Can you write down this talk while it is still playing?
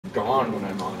gone when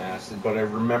I'm on acid, but I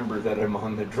remember that I'm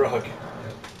on the drug.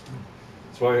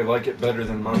 That's why I like it better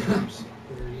than mushrooms.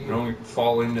 I don't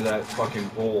fall into that fucking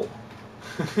hole.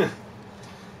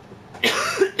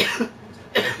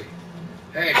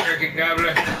 Hey, turkey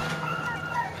gobbler.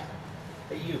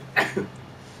 Hey, you.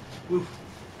 Woof.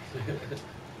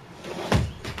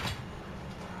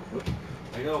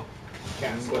 I know.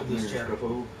 Can't hold this chair.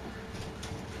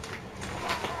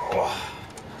 Oh.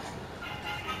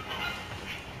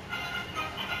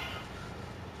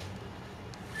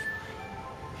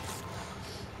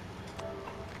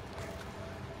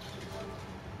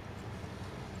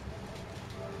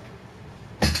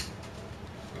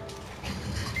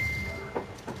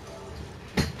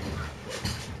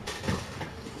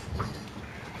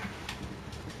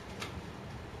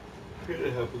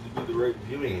 It happens to be the right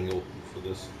viewing angle for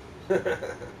this. I'm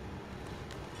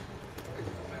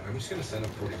just gonna send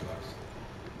him $40.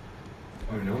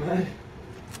 Oh, you know that?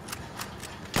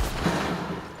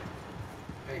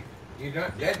 Hey, you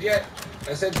not dead yet?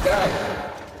 I said die.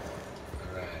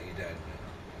 Alright, you died.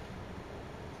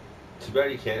 Too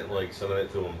bad you can't like send it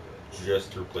to him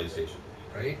just through PlayStation.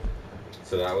 Right?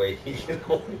 So that way he can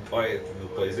only buy it through the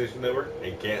PlayStation Network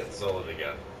and can't sell it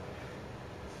again.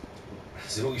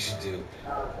 That's what we should do.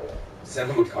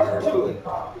 Send him a card. Oh,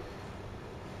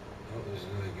 there's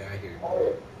another guy here.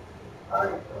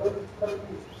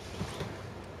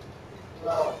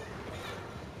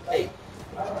 Hey.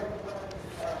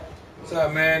 What's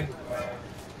up, man?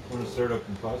 Want to start up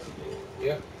Impossible?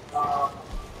 Yep.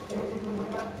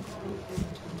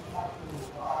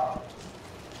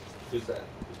 Who's that?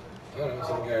 I don't know,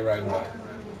 some guy riding by.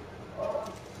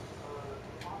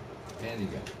 And you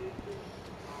got it.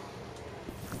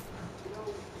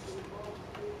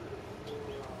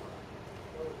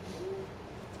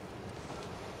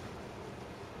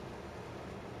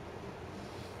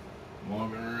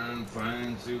 Walking around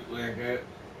fine suit like that.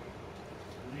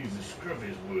 These are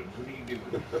Scruffy's woods. What are you doing?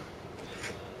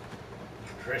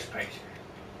 Trespasser.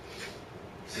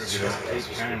 Scruffy don't take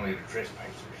kindly to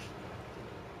trespassers.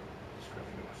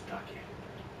 Scruffy gonna stalk you.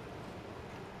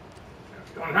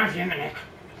 Scruffy gonna knock you in the neck.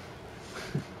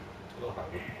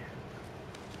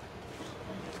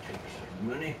 Take some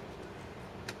money.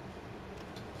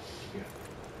 Yeah.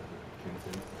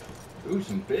 10 cents. Ooh,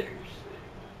 some bitters.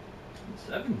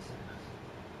 7 cents.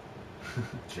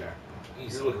 Jack.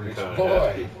 He's You're a looking rich kinda boy.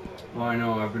 hefty. Oh, I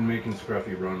know. I've been making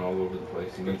Scruffy run all over the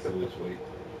place. He needs to lose weight.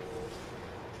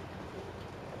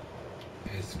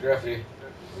 Hey, Scruffy,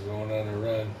 we're going on a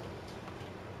run.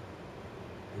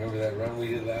 Remember that run we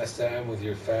did last time with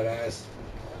your fat ass?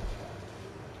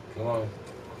 Come on.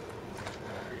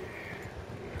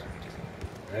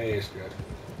 Hey, Scruffy.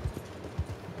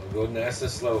 I'll go nice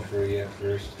and slow for you at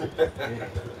first.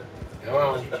 Come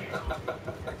on.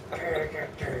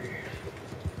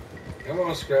 Come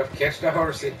on, Scruff. Catch the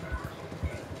horsey.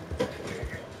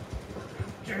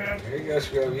 There you go,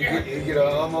 Scruff. You get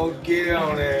almost get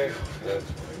on there.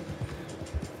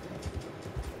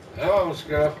 Come on,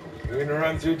 Scruff. We're gonna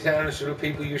run through town and show the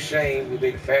people you're shamed, you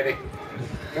big fatty.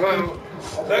 Come on.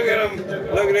 Look at him.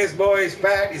 Look at this boy. He's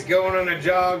fat. He's going on a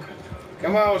jog.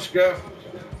 Come on, Scruff.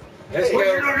 Let's go. What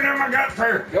you looking at my gut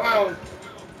for? Come on.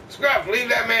 Scruff, leave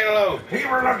that man alone. He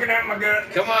were looking at my gut.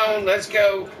 Come on, let's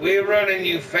go. We're running,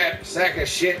 you fat sack of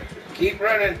shit. Keep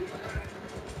running.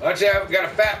 Watch out, we got a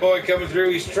fat boy coming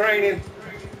through. He's training.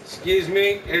 Excuse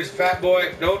me, there's a fat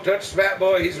boy. Don't touch the fat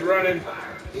boy. He's running.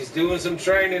 He's doing some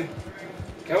training.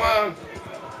 Come on.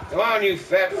 Come on, you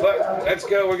fat fuck. Let's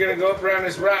go. We're going to go up around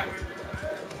this rock.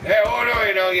 Hey, hold on,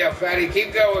 you know, you fatty.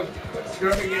 Keep going.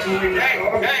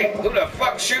 Hey, who the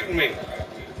fuck's shooting me?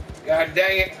 God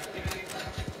dang it.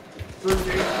 You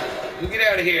get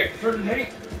out of here.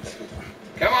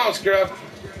 Come on, Scruff.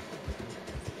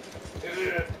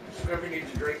 Scruffy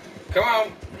needs a drink. Come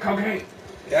on. Cocaine.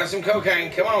 Have some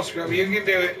cocaine. Come on, Scruff. You can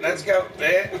do it. Let's go.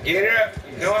 There. Get her up.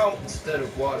 Come on. Instead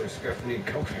of water, Scruffy need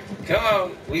cocaine. Come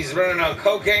on. We's running on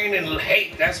cocaine and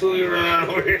hate. That's what we run on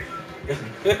over here.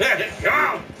 Come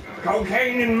on.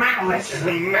 Cocaine and malice.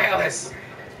 Malice.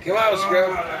 Come on,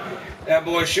 Scruff. That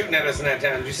boy's shooting at us in that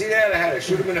time. Did you see that? I had to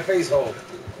shoot him in the face hole.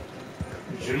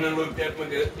 Shouldn't have looked at my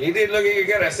gut. He did look at your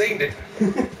gut. I seen it.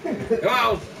 Come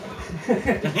on.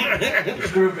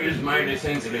 Scruffy is mighty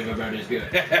sensitive about his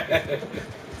gut.